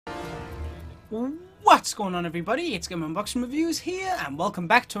What's going on, everybody? It's GameUnboxingReviews here, and welcome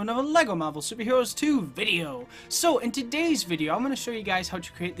back to another LEGO Marvel Superheroes 2 video. So, in today's video, I'm going to show you guys how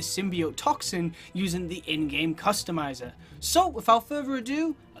to create the symbiote Toxin using the in-game Customiser. So, without further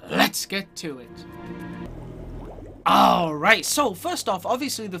ado, let's get to it. Alright, so first off,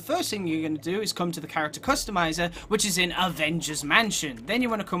 obviously the first thing you're going to do is come to the character customizer, which is in Avengers Mansion. Then you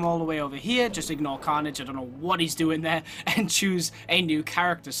want to come all the way over here, just ignore Carnage, I don't know what he's doing there, and choose a new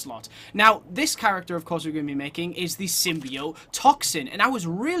character slot. Now, this character, of course, we're going to be making is the symbiote Toxin, and I was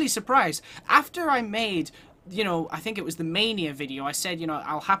really surprised. After I made, you know, I think it was the Mania video, I said, you know,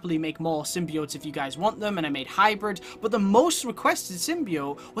 I'll happily make more symbiotes if you guys want them, and I made hybrid, but the most requested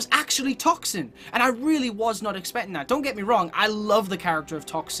symbiote was actually Toxin, and I really was not expecting that. Don't get me wrong, I love the character of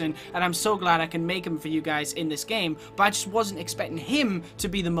Toxin, and I'm so glad I can make him for you guys in this game, but I just wasn't expecting him to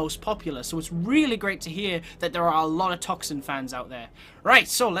be the most popular, so it's really great to hear that there are a lot of Toxin fans out there. Right,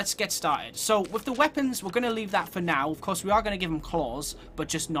 so let's get started. So, with the weapons, we're going to leave that for now. Of course, we are going to give him claws, but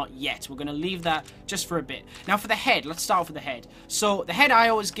just not yet. We're going to leave that just for a bit. Now, for the head, let's start off with the head. So, the head I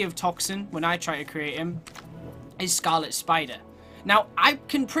always give Toxin when I try to create him is Scarlet Spider. Now, I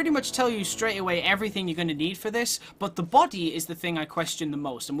can pretty much tell you straight away everything you're going to need for this, but the body is the thing I question the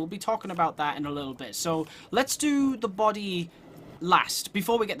most, and we'll be talking about that in a little bit. So, let's do the body last,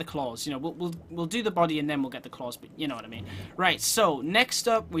 before we get the claws. You know, we'll do the body and then we'll get the claws, but you know what I mean. Right, so next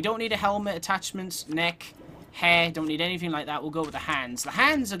up, we don't need a helmet, attachments, neck, hair, don't need anything like that. We'll go with the hands. The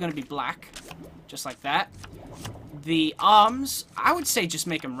hands are going to be black, just like that. The arms, I would say just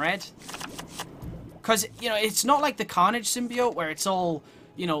make them red, because, you know, it's not like the Carnage symbiote where it's all,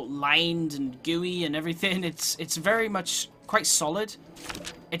 you know, lined and gooey and everything. It's very much quite solid.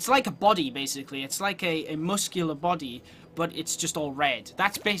 It's like a body, basically. It's like a muscular body, but it's just all red.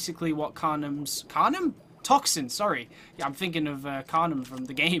 That's basically what Toxin, sorry. Yeah, I'm thinking of Carnum from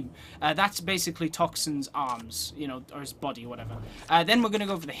the game. That's basically Toxin's arms, you know, or his body, whatever. Then we're going to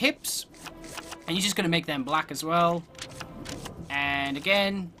go for the hips, and you're just going to make them black as well. And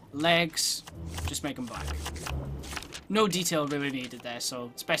again, legs, just make them black. No detail really needed there, so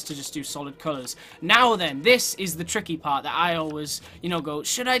it's best to just do solid colors. Now then, this is the tricky part that I always, you know, go,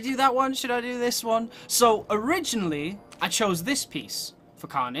 should I do that one? Should I do this one? So originally, I chose this piece for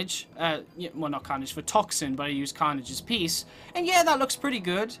Carnage. Well, not Carnage, for Toxin, but I used Carnage's piece. And yeah, that looks pretty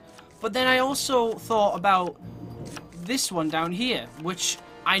good. But then I also thought about this one down here, which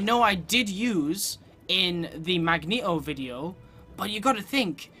I know I did use in the Magneto video, but you gotta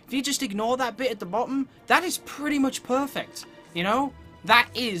think, if you just ignore that bit at the bottom, that is pretty much perfect, you know? That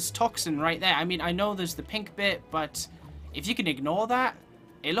is Toxin right there. I mean, I know there's the pink bit, but if you can ignore that,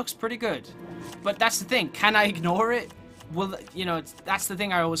 it looks pretty good. But that's the thing, can I ignore it? Well, you know, that's the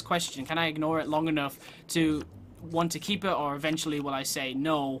thing I always question. Can I ignore it long enough to want to keep it, or eventually will I say,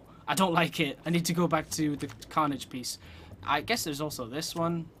 no, I don't like it, I need to go back to the Carnage piece? I guess there's also this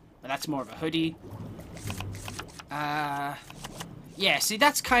one, but that's more of a hoodie. Yeah, see,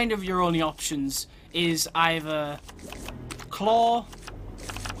 that's kind of your only options, is either Claw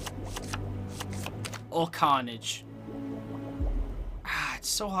or Carnage. It's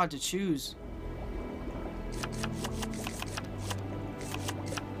so hard to choose.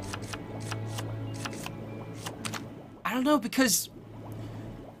 I don't know, because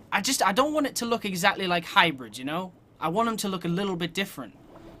I don't want it to look exactly like hybrid, you know? I want them to look a little bit different.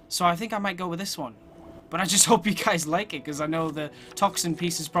 So I think I might go with this one. But I just hope you guys like it, because I know the Toxin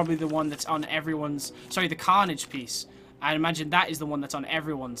piece is probably the one that's on everyone's... Sorry, the Carnage piece. I imagine that is the one that's on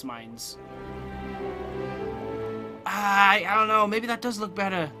everyone's minds. I don't know. Maybe that does look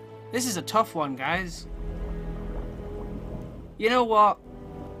better. This is a tough one, guys. You know what?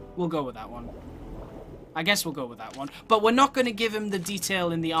 We'll go with that one. I guess we'll go with that one. But we're not going to give him the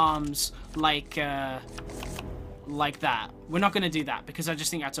detail in the arms like that. We're not going to do that, because I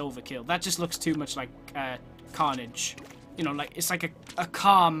just think that's overkill. That just looks too much like Carnage. You know, like, it's like a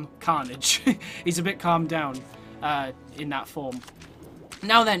calm Carnage. He's a bit calmed down in that form.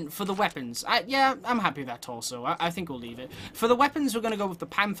 Now then, for the weapons. Yeah, I'm happy with that torso. I think we'll leave it. For the weapons, we're going to go with the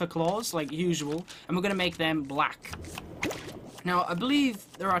Panther Claws, like usual. And we're going to make them black. Now, I believe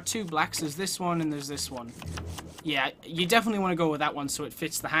there are two blacks. There's this one and there's this one. Yeah, you definitely want to go with that one so it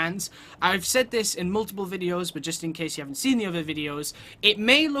fits the hands. I've said this in multiple videos, but just in case you haven't seen the other videos, it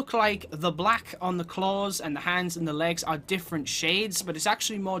may look like the black on the claws and the hands and the legs are different shades, but it's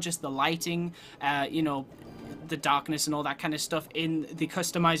actually more just the lighting, you know, the darkness and all that kind of stuff in the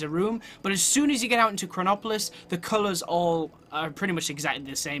customizer room. But as soon as you get out into Chronopolis, the colors all are pretty much exactly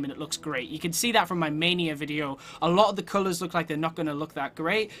the same, and it looks great. You can see that from my Mania video. A lot of the colors look like they're not going to look that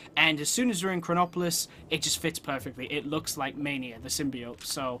great, and as soon as we're in Chronopolis, it just fits perfectly. It looks like Mania, the symbiote.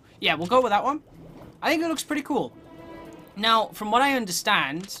 So yeah, we'll go with that one. I think it looks pretty cool. Now, from what I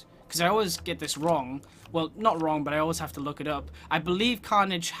understand, because I always get this wrong, well, not wrong, but I always have to look it up, I believe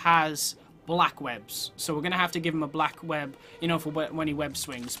Carnage has black webs, so we're going to have to give him a black web, you know, for when he web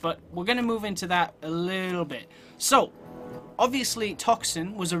swings, but we're going to move into that a little bit. So, obviously,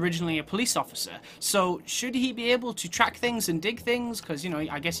 Toxin was originally a police officer, so should he be able to track things and dig things? Because, you know,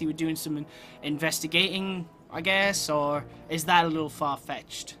 I guess he was doing some investigating, I guess, or is that a little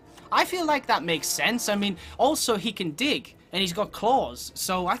far-fetched? I feel like that makes sense. I mean, also he can dig, and he's got claws,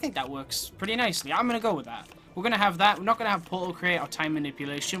 so I think that works pretty nicely. I'm going to go with that. We're going to have that. We're not going to have portal create or time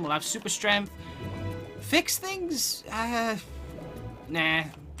manipulation. We'll have super strength. Fix things? Nah.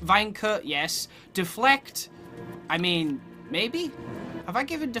 Vine cut, yes. Deflect? I mean, maybe? Have I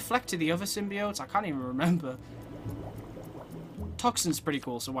given deflect to the other symbiotes? I can't even remember. Toxin's pretty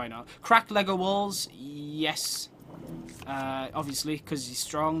cool, so why not? Cracked Lego walls? Yes. Obviously, because he's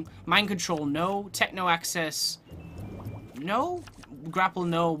strong. Mind control, no. Techno access, no. Grapple,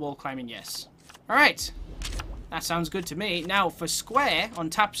 no. Wall climbing, yes. Alright. That sounds good to me. Now, for square, on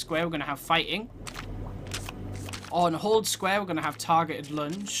tap square, we're going to have fighting. On hold square, we're going to have targeted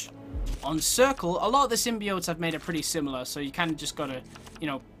lunge. On circle, a lot of the symbiotes have made it pretty similar, so you kind of just got to, you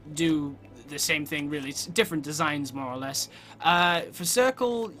know, do the same thing, really. It's different designs, more or less. For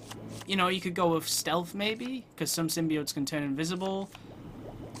circle, you know, you could go with stealth, maybe, because some symbiotes can turn invisible.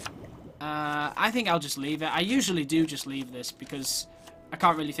 I think I'll just leave it. I usually do just leave this, because I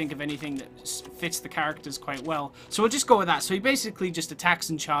can't really think of anything that fits the characters quite well. So we'll just go with that. So he basically just attacks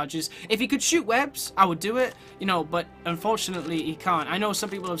and charges. If he could shoot webs, I would do it, you know, but unfortunately he can't. I know some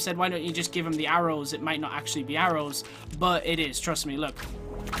people have said, why don't you just give him the arrows? It might not actually be arrows, but it is, trust me. Look,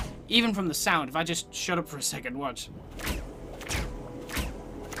 even from the sound, if I just shut up for a second, watch.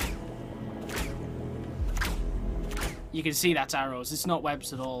 You can see that's arrows. It's not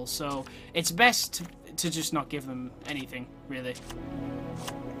webs at all. So it's best to just not give them anything, really.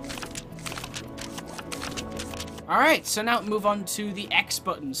 Alright, so now move on to the X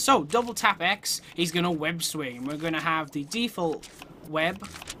button. So, double tap X, he's going to web swing. We're going to have the default web,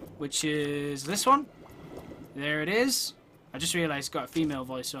 which is this one. There it is. I just realized it's got a female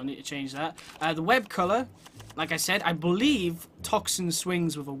voice, so I need to change that. The web color, like I said, I believe Toxin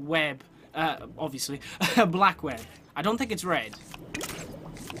swings with a web, obviously, a black web. I don't think it's red.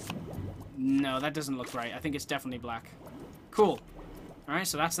 No, that doesn't look right. I think it's definitely black. Cool. Alright,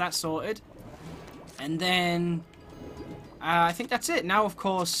 so that's that sorted. And then I think that's it. Now, of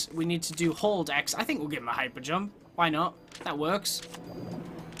course, we need to do hold X. I think we'll give him a hyper jump. Why not? That works.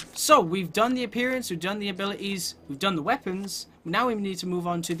 So, we've done the appearance, we've done the abilities, we've done the weapons. Now we need to move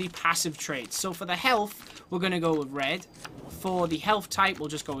on to the passive traits. So for the health, we're going to go with red. For the health type, we'll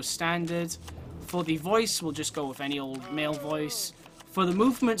just go with standard. For the voice, we'll just go with any old male voice. For the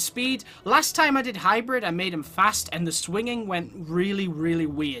movement speed, last time I did hybrid, I made him fast, and the swinging went really, really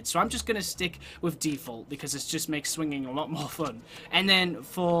weird. So I'm just going to stick with default, because it just makes swinging a lot more fun. And then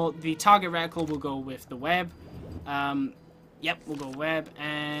for the target reticle, we'll go with the web. Yep, we'll go web,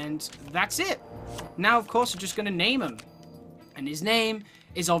 and that's it. Now, of course, we're just going to name him. And his name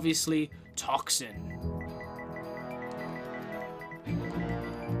is obviously Toxin.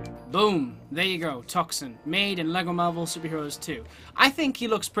 Boom. There you go. Toxin. Made in LEGO Marvel Super Heroes 2. I think he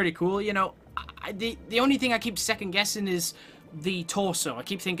looks pretty cool. You know, the only thing I keep second guessing is the torso. I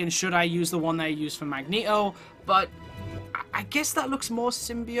keep thinking, should I use the one that I used for Magneto? But I guess that looks more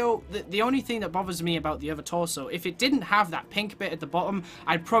symbiote. The only thing that bothers me about the other torso, if it didn't have that pink bit at the bottom,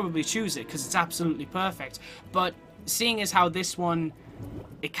 I'd probably choose it because it's absolutely perfect. But seeing as how this one,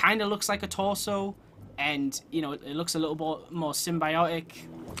 it kind of looks like a torso, and, you know, it looks a little bit more symbiotic,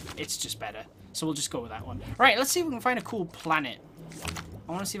 it's just better. So we'll just go with that one. Right, let's see if we can find a cool planet.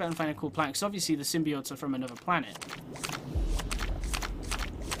 I want to see if I can find a cool planet, because obviously the symbiotes are from another planet.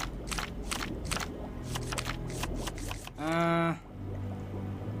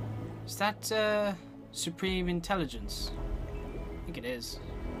 Is that, Supreme Intelligence? I think it is.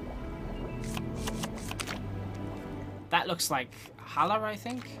 That looks like Hala, I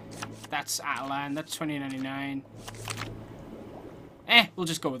think. That's Atalan, that's 2099. We'll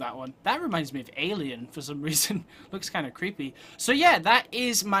just go with that one. That reminds me of Alien for some reason. Looks kind of creepy. So yeah, that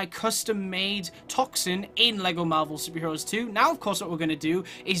is my custom-made Toxin in LEGO Marvel Super Heroes 2. Now, of course, what we're going to do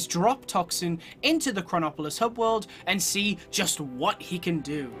is drop Toxin into the Chronopolis HUB World and see just what he can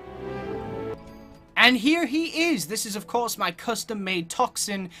do. And here he is. This is, of course, my custom-made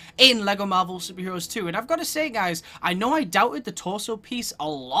Toxin in LEGO Marvel Superheroes 2. And I've got to say, guys, I know I doubted the torso piece a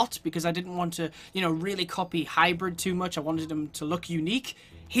lot because I didn't want to, you know, really copy Hybrid too much. I wanted him to look unique.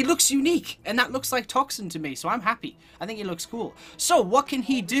 He looks unique, and that looks like Toxin to me, so I'm happy. I think he looks cool. So, what can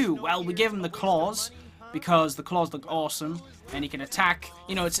he do? Well, we gave him the claws, because the claws look awesome, and he can attack.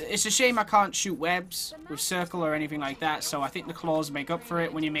 You know, it's a shame I can't shoot webs with circle or anything like that, so I think the claws make up for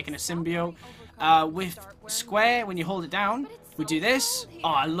it when you're making a symbiote. With square, when you hold it down, we do this. Oh,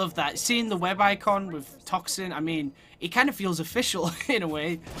 I love that. Seeing the web icon with Toxin, I mean, it kind of feels official in a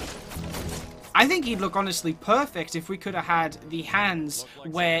way. I think he'd look honestly perfect if we could have had the hands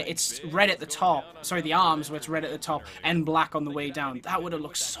where it's red at the top, sorry, the arms where it's red at the top and black on the way down. That would have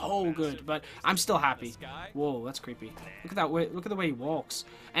looked so good, but I'm still happy. Whoa, that's creepy. Look at that way, look at the way he walks.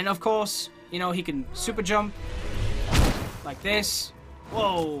 And of course, you know, he can super jump like this.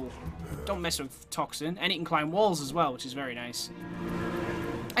 Whoa, don't mess with Toxin. And he can climb walls as well, which is very nice.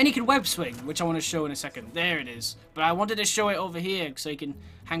 And he can web swing, which I want to show in a second. There it is. But I wanted to show it over here so he can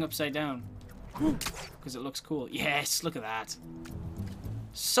hang upside down. Because it looks cool. Yes, look at that.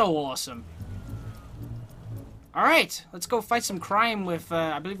 So awesome. Alright, let's go fight some crime with,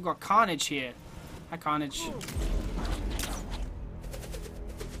 I believe we've got Carnage here. Hi, Carnage.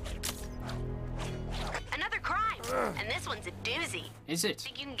 Another crime, and this one's a doozy. Is it?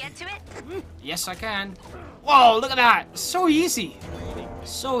 Think you can get to it? Yes, I can. Whoa, look at that. So easy.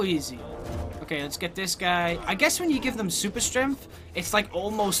 So easy. Okay, let's get this guy. I guess when you give them super strength, it's like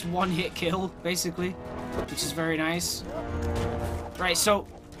almost one-hit kill, basically, which is very nice. Right, so...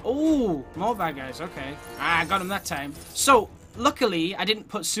 Oh, more bad guys, okay. I got him that time. So, luckily, I didn't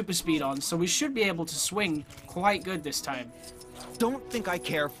put super speed on, so we should be able to swing quite good this time. Don't think I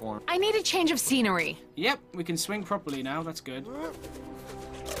care for him. I need a change of scenery. Yep, we can swing properly now, that's good.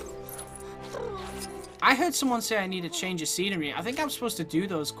 I heard someone say I need a change of scenery. I think I'm supposed to do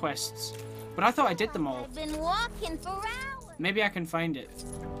those quests, but I thought I did them all. I've been walking for hours. Maybe I can find it.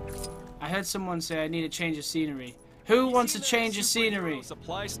 I heard someone say I need a change of scenery. Who wants a change of scenery?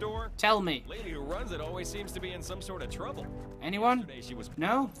 Supply store? Tell me. Lady who runs it always seems to be in some sort of trouble. Anyone?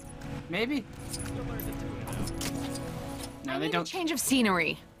 No? Maybe? No, they I need don't. a change of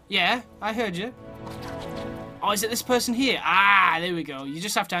scenery. Yeah, I heard you. Oh, is it this person here? Ah, there we go. You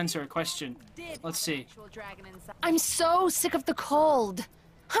just have to answer a question. Let's see. I'm so sick of the cold.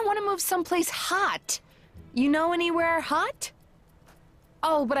 I want to move someplace hot. You know anywhere hot?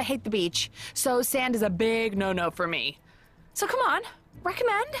 Oh, but I hate the beach, so sand is a big no-no for me. So come on,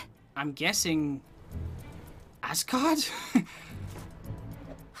 recommend? I'm guessing... Asgard?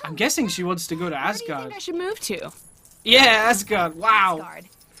 I'm guessing she wants to go to Where do you Asgard. think I should move to? Yeah, Asgard. Wow. Asgard.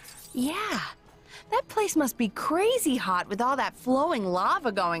 Yeah, that place must be crazy hot with all that flowing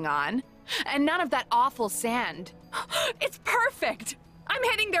lava going on. And none of that awful sand. It's perfect! I'm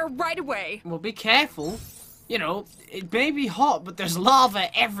heading there right away. Well, be careful. You know, it may be hot, but there's lava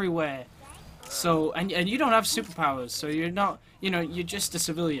everywhere. So, and you don't have superpowers, so you're not, you know, you're just a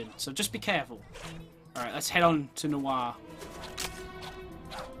civilian. So just be careful. Alright, let's head on to Noir.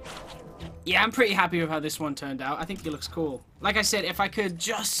 Yeah, I'm pretty happy with how this one turned out. I think it looks cool. Like I said, if I could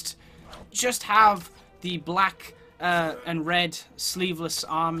just have the black and red sleeveless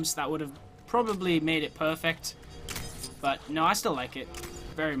arms, that would have probably made it perfect. But no, I still like it.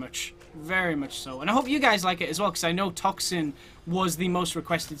 Very much. Very much so. And I hope you guys like it as well, because I know Toxin was the most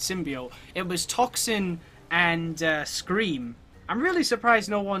requested symbiote. It was Toxin and Scream. I'm really surprised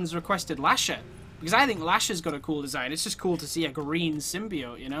no one's requested Lasher, because I think Lasher's got a cool design. It's just cool to see a green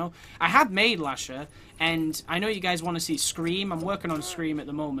symbiote, you know? I have made Lasher, and I know you guys want to see Scream. I'm working on Scream at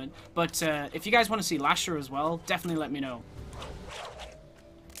the moment. But if you guys want to see Lasher as well, definitely let me know.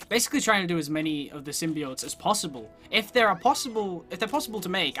 Basically trying to do as many of the symbiotes as possible. If they're possible to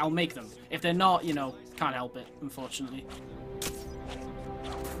make, I'll make them. If they're not, you know, can't help it, unfortunately.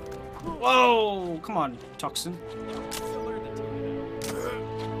 Whoa! Come on, Toxin.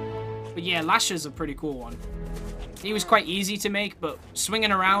 But yeah, Lasher's a pretty cool one. He was quite easy to make, but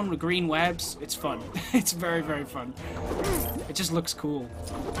swinging around with green webs, it's fun. It's very, very fun. It just looks cool.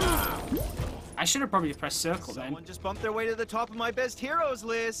 I should have probably pressed circle then. Someone just bumped their way to the top of my best heroes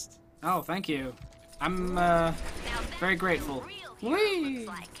list. Oh, thank you. I'm very grateful. Whee!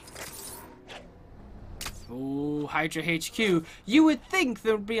 Ooh, Hydra HQ. You would think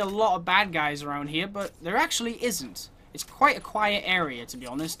there would be a lot of bad guys around here, but there actually isn't. It's quite a quiet area, to be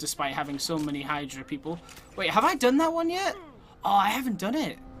honest, despite having so many Hydra people. Wait, have I done that one yet? Oh, I haven't done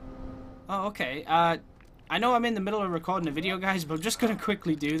it. Oh, okay. I know I'm in the middle of recording a video, guys, but I'm just going to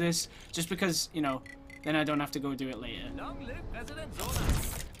quickly do this, just because, you know, then I don't have to go do it later.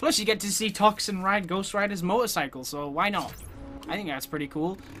 Plus, you get to see Toxin ride Ghost Rider's motorcycle, so why not? I think that's pretty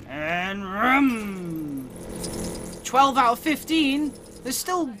cool. And 12 out of 15. There's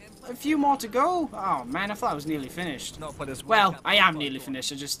still a few more to go. Oh man, I thought I was nearly finished. Well, I am nearly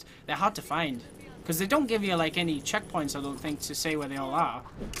finished. They're hard to find because they don't give you like any checkpoints. I don't think to say where they all are.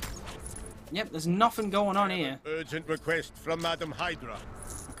 Yep, there's nothing going on here. Urgent request from Madam Hydra.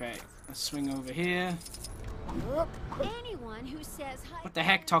 Okay, let's swing over here. Anyone who says What the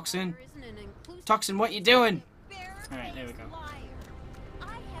heck, Toxin? Toxin, what you doing? Alright, there we go. I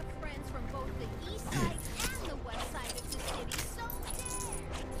have friends from both the east side and the west side of the city, so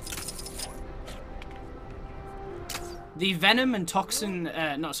The Venom and Toxin,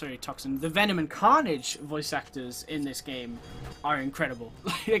 the Venom and Carnage voice actors in this game are incredible.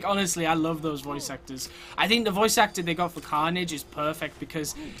 Like, honestly, I love those voice actors. I think the voice actor they got for Carnage is perfect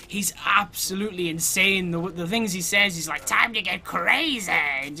because he's absolutely insane. The things he says, he's like, time to get crazy.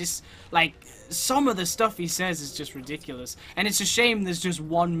 And just, like, some of the stuff he says is just ridiculous. And it's a shame there's just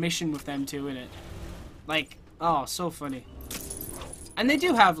one mission with them two in it. Like, oh, so funny. And they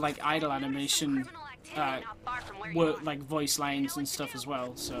do have, like, idle animation like voice lines and stuff as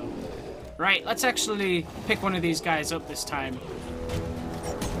well, so right, let's actually pick one of these guys up this time.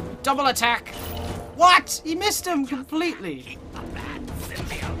 Double attack. What? He missed him completely.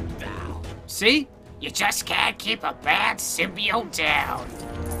 See? You just can't keep a bad symbiote down.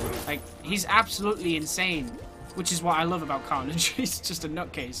 Like, he's absolutely insane, which is what I love about Carnage. He's just a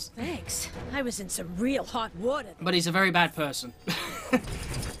nutcase. Thanks. I was in some real hot water. But he's a very bad person.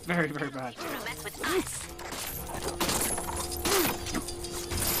 Very, very bad. you wanna mess with us.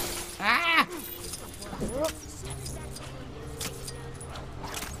 Ah!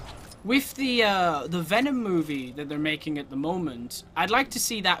 With the Venom movie that they're making at the moment, I'd like to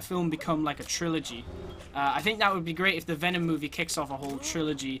see that film become like a trilogy. I think that would be great if the Venom movie kicks off a whole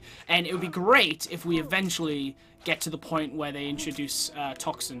trilogy, and it would be great if we eventually get to the point where they introduce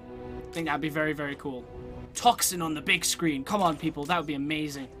Toxin. I think that would be very, very cool. Toxin on the big screen. Come on, people. That would be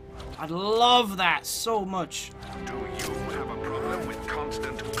amazing. I'd love that so much. Do you have a problem with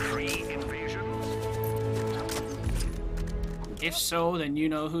constant Kree invasions? If so, then you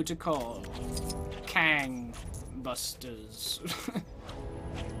know who to call. Kang Busters.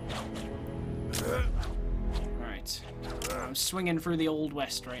 Alright. I'm swinging through the Old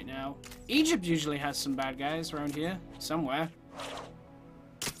West right now. Egypt usually has some bad guys around here. Somewhere.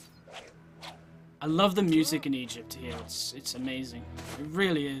 I love the music in Egypt here. It's amazing. It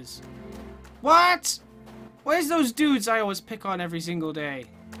really is. What? Where's those dudes I always pick on every single day?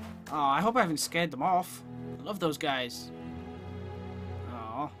 Oh, I hope I haven't scared them off. I love those guys.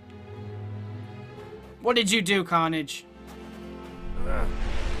 Oh. What did you do, Carnage?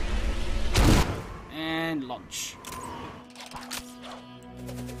 And launch.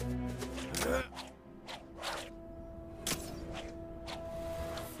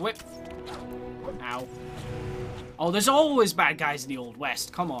 Whip. Ow. Oh, there's always bad guys in the Old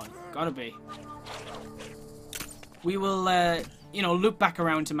West. Come on. Gotta be. We will, you know, loop back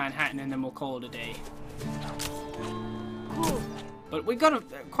around to Manhattan and then we'll call it a day. But we got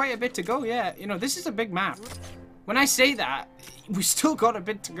quite a bit to go, yeah. You know, this is a big map. When I say that, we still got a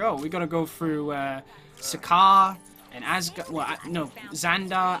bit to go. We gotta go through, Sakaar and Asgard. Well, no,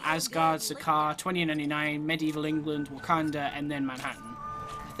 Xandar, Asgard, Sakaar, 2099, Medieval England, Wakanda, and then Manhattan.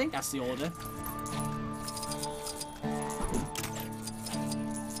 I think that's the order.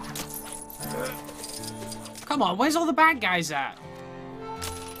 Come on, where's all the bad guys at?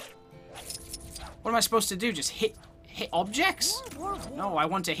 What am I supposed to do? Just hit objects? No, I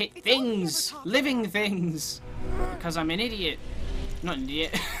want to hit things. Living things. Because I'm an idiot. Not an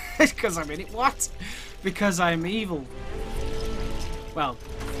idiot. Because I'm an idiot. What? Because I'm evil. Well,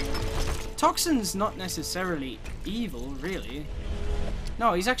 Toxin's not necessarily evil, really.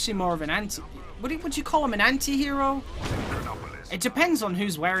 No, he's actually more of an anti... Would you call him an anti-hero? It depends on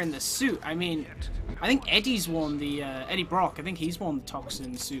who's wearing the suit. I mean, I think Eddie's worn the... Eddie Brock, I think he's worn the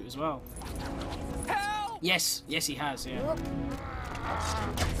Toxin suit as well. Help! Yes, he has, yeah.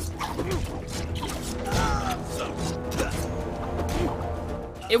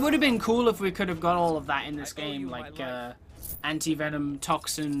 It would have been cool if we could have got all of that in this game, like anti-venom,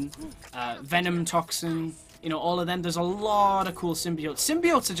 Toxin, venom Toxin, you know, all of them. There's a lot of cool symbiotes.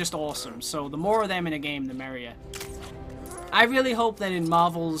 Symbiotes are just awesome, so the more of them in a game, the merrier. I really hope that in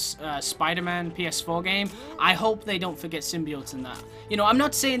Marvel's Spider-Man PS4 game, I hope they don't forget symbiotes in that. You know, I'm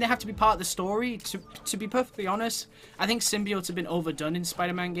not saying they have to be part of the story. To be perfectly honest, I think symbiotes have been overdone in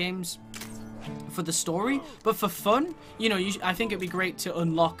Spider-Man games for the story, but for fun, you know, I think it'd be great to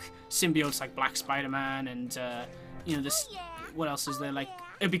unlock symbiotes like Black Spider-Man and you know, this. What else is there? Like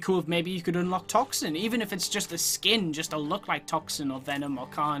it'd be cool if maybe you could unlock Toxin, even if it's just a skin, just to look like Toxin or Venom or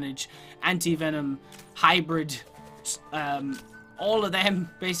Carnage, Anti-Venom, Hybrid, all of them,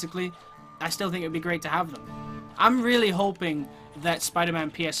 basically. I still think it'd be great to have them. I'm really hoping that Spider-Man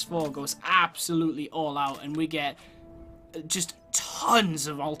PS4 goes absolutely all out and we get just tons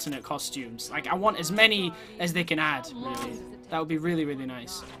of alternate costumes. Like, I want as many as they can add, really. That would be really, really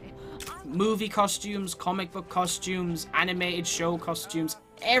nice. Movie costumes, comic book costumes, animated show costumes,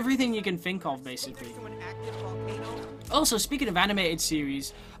 everything you can think of, basically. Also, speaking of animated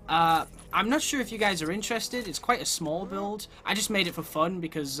series, I'm not sure if you guys are interested. It's quite a small build. I just made it for fun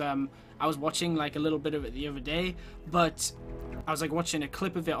because I was watching like a little bit of it the other day, but I was like watching a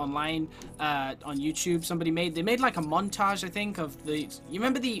clip of it online on YouTube. They made like a montage, I think, of the, you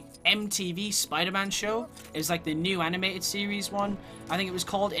remember the MTV Spider-Man show? It was like the new animated series one, I think it was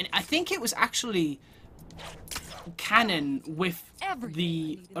called, and I think it was actually canon with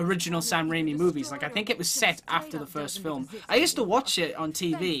the original Sam Raimi movies. Like, I think it was set after the first film. I used to watch it on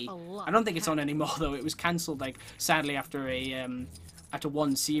TV. I don't think it's on anymore though. It was cancelled, like, sadly, after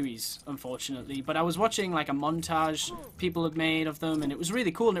one series, unfortunately. But I was watching like a montage people had made of them, and it was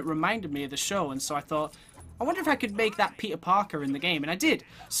really cool, and it reminded me of the show. And so I thought, I wonder if I could make that Peter Parker in the game, and I did.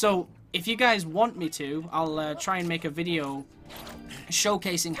 So if you guys want me to, I'll try and make a video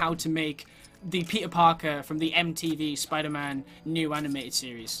showcasing how to make the Peter Parker from the MTV Spider-Man new animated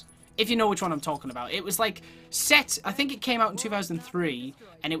series. If you know which one I'm talking about. It was like set, I think it came out in 2003,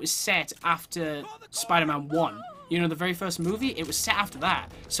 and it was set after Spider-Man 1. You know, the very first movie, it was set after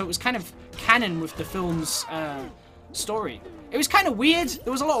that. So it was kind of canon with the film's story. It was kind of weird.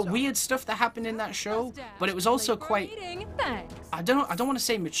 There was a lot of weird stuff that happened in that show, but it was also quite, I don't want to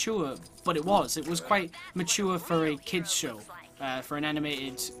say mature, but it was quite mature for a kids show, for an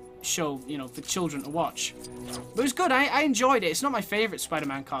animated show, you know, for children to watch. But it was good. I enjoyed it. It's not my favorite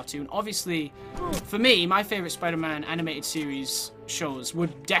Spider-Man cartoon. Obviously, for me, my favorite Spider-Man animated series shows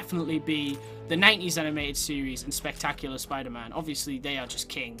would definitely be the 90s animated series and Spectacular Spider-Man. Obviously, they are just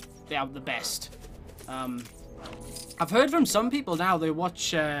king. They are the best. I've heard from some people now, they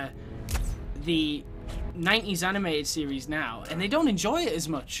watch the 90s animated series now, and they don't enjoy it as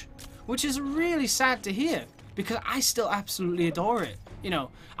much, which is really sad to hear, because I still absolutely adore it. You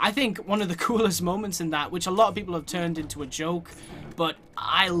know, I think one of the coolest moments in that, which a lot of people have turned into a joke, but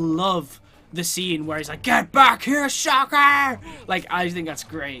I love the scene where he's like, "Get back here, Sakaar!" Like, I think that's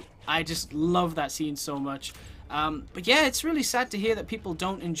great. I just love that scene so much. But yeah, it's really sad to hear that people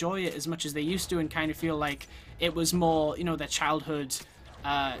don't enjoy it as much as they used to, and kind of feel like it was more, you know, their childhood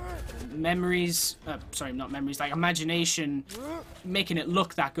memories, sorry, not memories, like imagination, making it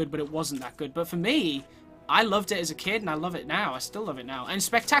look that good, but it wasn't that good. But for me, I loved it as a kid, and I love it now. I still love it now. And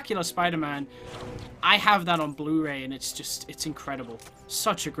Spectacular Spider-Man, I have that on Blu-ray, and it's just, it's incredible.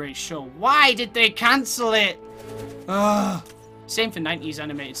 Such a great show. Why did they cancel it? Ugh. Same for 90s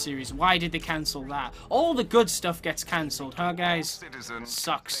animated series. Why did they cancel that? All the good stuff gets cancelled, huh, guys?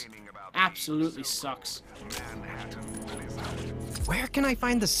 Sucks. Absolutely sucks. Where can I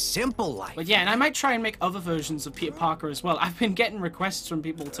find the simple life? But yeah, and I might try and make other versions of Peter Parker as well. I've been getting requests from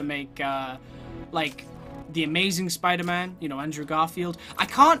people to make, like, the Amazing Spider-Man, you know, Andrew Garfield. I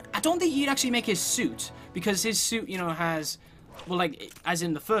don't think you'd actually make his suit, because his suit, you know, has, well, like, as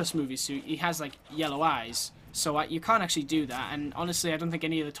in the first movie suit, he has, like, yellow eyes. So you can't actually do that, and honestly, I don't think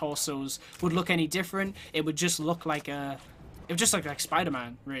any of the torsos would look any different. It would just look like it would just look like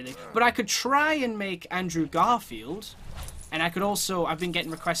Spider-Man, really. But I could try and make Andrew Garfield, and I could also, I've been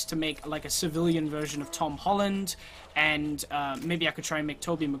getting requests to make, like, a civilian version of Tom Holland, and maybe I could try and make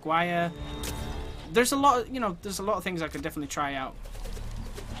Tobey Maguire. There's a lot, you know, there's a lot of things I could definitely try out.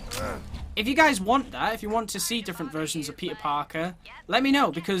 If you guys want that, if you want to see different versions of Peter Parker, let me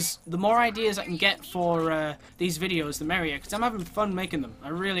know, because the more ideas I can get for these videos, the merrier, because I'm having fun making them. I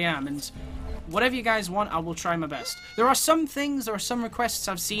really am, and whatever you guys want, I will try my best. There are some things, there are some requests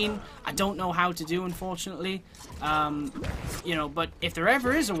I've seen I don't know how to do, unfortunately. You know, but if there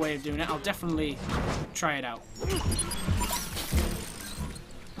ever is a way of doing it, I'll definitely try it out.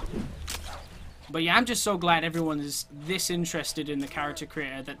 But yeah, I'm just so glad everyone is this interested in the character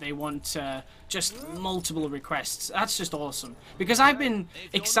creator that they want just multiple requests. That's just awesome. Because I've been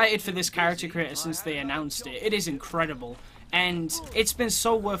excited for this character creator since they announced it. It is incredible. And it's been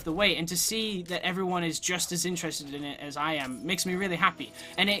so worth the wait. And to see that everyone is just as interested in it as I am makes me really happy.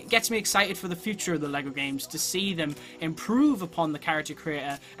 And it gets me excited for the future of the LEGO games, to see them improve upon the character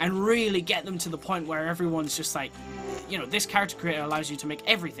creator and really get them to the point where everyone's just like, you know, this character creator allows you to make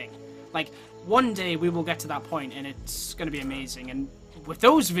everything. Like, one day we will get to that point, and it's going to be amazing. And with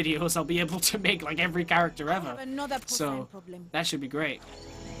those videos, I'll be able to make like every character ever. Another So problem. that should be great.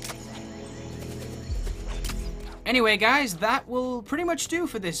 Anyway, guys, that will pretty much do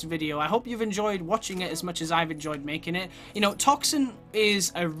for this video. I hope you've enjoyed watching it as much as I've enjoyed making it. You know, Toxin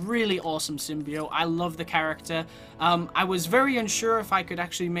is a really awesome symbiote. I love the character. I was very unsure if I could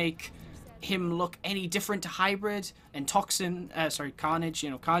actually make him look any different to Hybrid and Toxin, Carnage.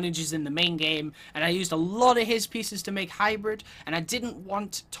 You know, Carnage is in the main game, and I used a lot of his pieces to make Hybrid, and I didn't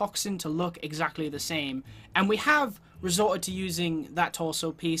want Toxin to look exactly the same. And we have resorted to using that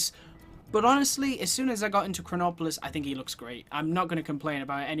torso piece. But honestly, as soon as I got into Chronopolis, I think he looks great. I'm not going to complain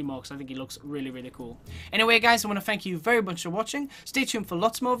about it anymore because I think he looks really, really cool. Anyway, guys, I want to thank you very much for watching. Stay tuned for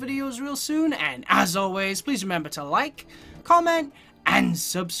lots more videos real soon. And as always, please remember to like, comment, and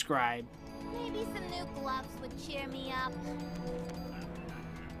subscribe. Maybe some new gloves would cheer me up.